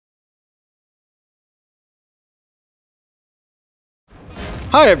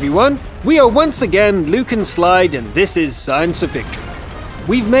Hi everyone, we are once again Luke and Slide and this is Science of Victory.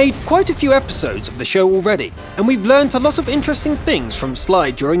 We've made quite a few episodes of the show already, and we've learnt a lot of interesting things from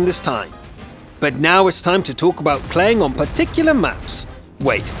Slide during this time. But now it's time to talk about playing on particular maps.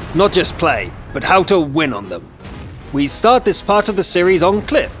 Wait, not just play, but how to win on them. We start this part of the series on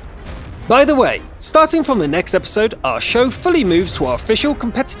Cliff. By the way, starting from the next episode, our show fully moves to our official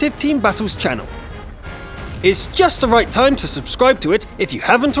competitive team battles channel. It's just the right time to subscribe to it if you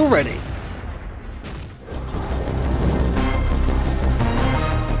haven't already.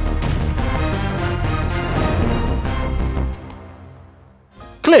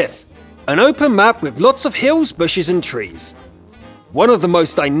 Cliff, an open map with lots of hills, bushes and trees. One of the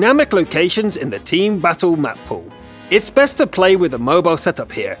most dynamic locations in the team battle map pool. It's best to play with a mobile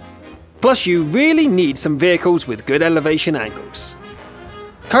setup here. Plus you really need some vehicles with good elevation angles.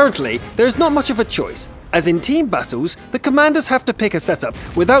 Currently, there is not much of a choice, as in team battles, the commanders have to pick a setup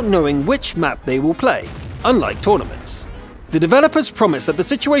without knowing which map they will play, unlike tournaments. The developers promise that the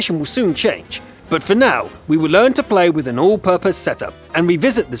situation will soon change, but for now, we will learn to play with an all-purpose setup and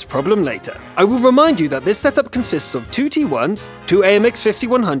revisit this problem later. I will remind you that this setup consists of 2 T1s, 2 AMX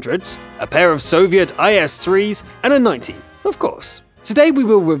 5100s, a pair of Soviet IS-3s, and a 90, of course. Today we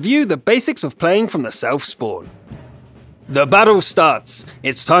will review the basics of playing from the self-spawn. The battle starts.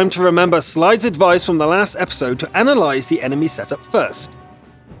 It's time to remember Slide's advice from the last episode to analyze the enemy setup first.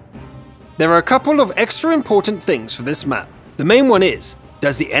 There are a couple of extra important things for this map. The main one is,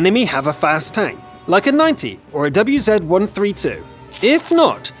 does the enemy have a fast tank, like a 90 or a WZ-132? If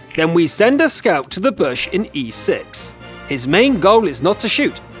not, then we send a scout to the bush in E6. His main goal is not to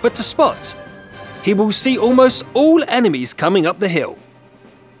shoot, but to spot. He will see almost all enemies coming up the hill.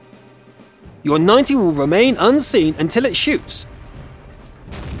 Your 90 will remain unseen until it shoots.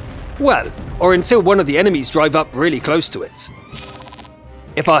 Well, or until one of the enemies drive up really close to it.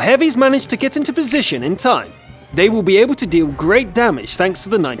 If our heavies manage to get into position in time, they will be able to deal great damage thanks to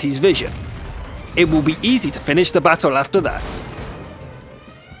the 90's vision. It will be easy to finish the battle after that.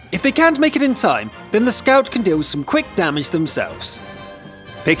 If they can't make it in time, then the scout can deal some quick damage themselves.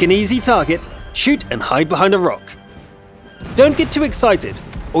 Pick an easy target, shoot and hide behind a rock. Don't get too excited,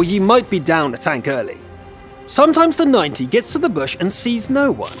 or you might be down a tank early. Sometimes the 90 gets to the bush and sees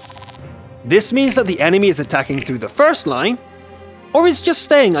no one. This means that the enemy is attacking through the first line, or is just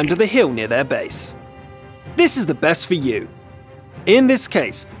staying under the hill near their base. This is the best for you. In this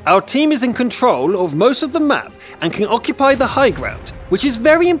case, our team is in control of most of the map and can occupy the high ground, which is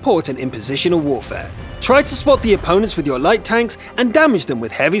very important in positional warfare. Try to spot the opponents with your light tanks and damage them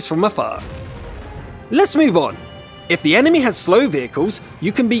with heavies from afar. Let's move on. If the enemy has slow vehicles,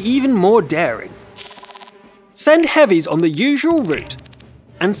 you can be even more daring. Send heavies on the usual route,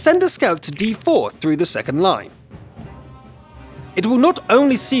 and send a scout to D4 through the second line. It will not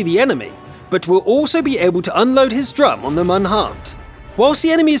only see the enemy, but will also be able to unload his drum on them unharmed. Whilst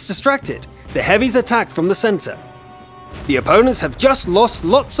the enemy is distracted, the heavies attack from the center. The opponents have just lost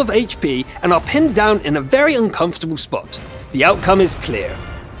lots of HP and are pinned down in a very uncomfortable spot. The outcome is clear.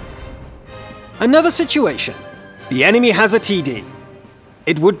 Another situation. The enemy has a TD.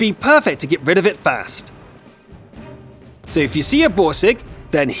 It would be perfect to get rid of it fast. So if you see a Borsig,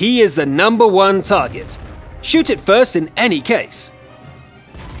 then he is the #1 target. Shoot it first in any case.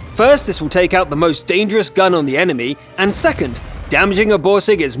 First, this will take out the most dangerous gun on the enemy, and second, damaging a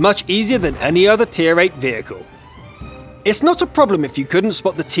Borsig is much easier than any other tier 8 vehicle. It's not a problem if you couldn't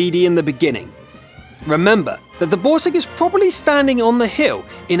spot the TD in the beginning. Remember that the Borsig is probably standing on the hill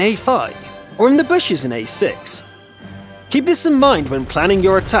in A5, or in the bushes in A6. Keep this in mind when planning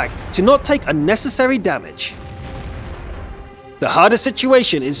your attack to not take unnecessary damage. The hardest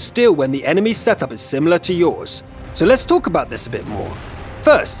situation is still when the enemy's setup is similar to yours, so let's talk about this a bit more.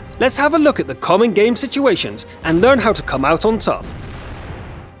 First, let's have a look at the common game situations and learn how to come out on top.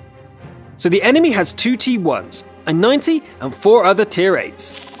 So the enemy has 2 T1s, a 90 and 4 other tier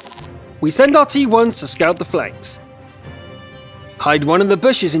 8s. We send our T1s to scout the flanks. Hide one in the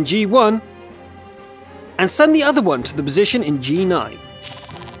bushes in G1, and send the other one to the position in G9.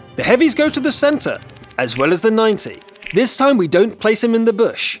 The heavies go to the center, as well as the 90. This time we don't place him in the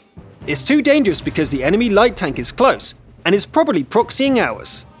bush. It's too dangerous because the enemy light tank is close, and is probably proxying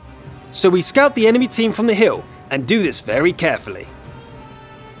ours. So we scout the enemy team from the hill, and do this very carefully.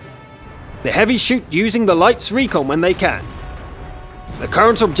 The heavies shoot using the light's recon when they can. The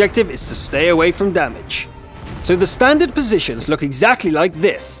current objective is to stay away from damage. So the standard positions look exactly like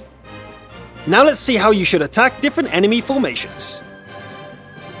this. Now let's see how you should attack different enemy formations.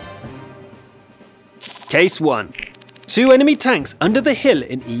 Case 1. 2 enemy tanks under the hill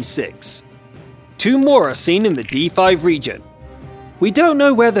in E6. 2 more are seen in the D5 region. We don't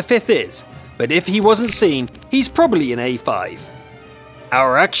know where the 5th is, but if he wasn't seen, he's probably in A5.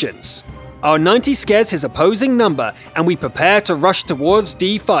 Our actions. Our 90 scares his opposing number and we prepare to rush towards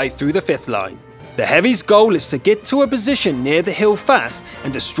D5 through the 5th line. The Heavy's goal is to get to a position near the hill fast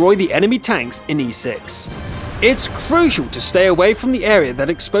and destroy the enemy tanks in E6. It's crucial to stay away from the area that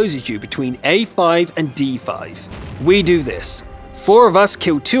exposes you between A5 and D5. We do this. 4 of us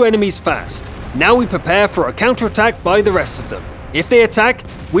kill 2 enemies fast. Now we prepare for a counterattack by the rest of them. If they attack,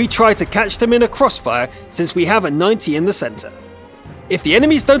 we try to catch them in a crossfire since we have a 90 in the center. If the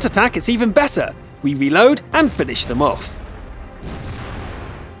enemies don't attack, it's even better. We reload and finish them off.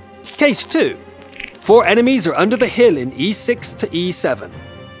 Case 2. 4 enemies are under the hill in E6 to E7.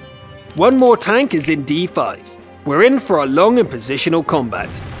 1 more tank is in D5. We're in for a long and positional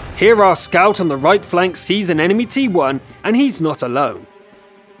combat. Here our scout on the right flank sees an enemy T1 and he's not alone.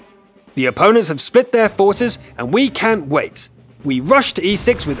 The opponents have split their forces and we can't wait. We rush to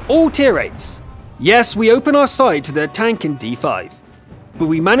E6 with all tier 8s. Yes, we open our side to their tank in D5. But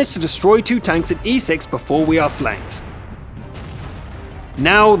we manage to destroy 2 tanks in E6 before we are flanked.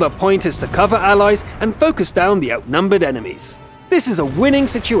 Now the point is to cover allies and focus down the outnumbered enemies. This is a winning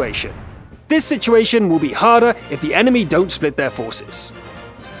situation. This situation will be harder if the enemy don't split their forces.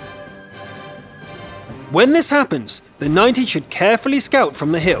 When this happens, the 90 should carefully scout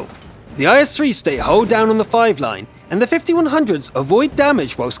from the hill. The IS-3s stay hull down on the 5 line, and the 5100s avoid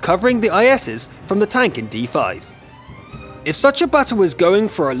damage whilst covering the ISs from the tank in D5. If such a battle is going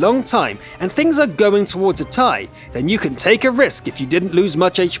for a long time and things are going towards a tie, then you can take a risk if you didn't lose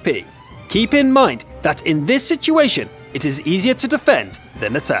much HP. Keep in mind that in this situation, it is easier to defend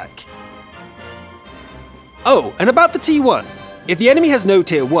than attack. Oh, and about the T1. If the enemy has no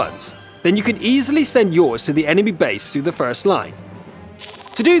tier 1s, then you can easily send yours to the enemy base through the first line.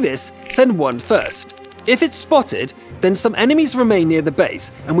 To do this, send one first. If it's spotted, then some enemies remain near the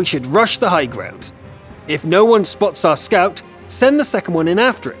base and we should rush the high ground. If no one spots our scout, send the second one in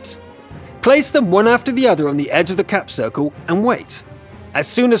after it. Place them one after the other on the edge of the cap circle and wait. As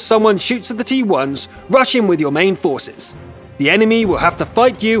soon as someone shoots at the T1s, rush in with your main forces. The enemy will have to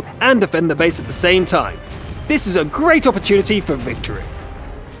fight you and defend the base at the same time. This is a great opportunity for victory.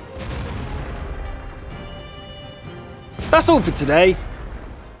 That's all for today.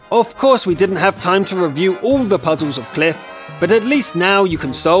 Of course we didn't have time to review all the puzzles of Cliff, but at least now you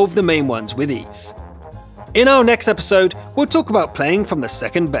can solve the main ones with ease. In our next episode, we'll talk about playing from the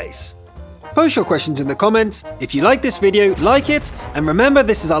second base. Post your questions in the comments. If you like this video, like it, and remember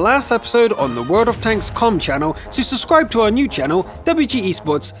this is our last episode on the World of Tanks com channel, so subscribe to our new channel, WG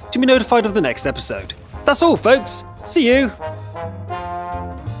Esports, to be notified of the next episode. That's all folks, see you!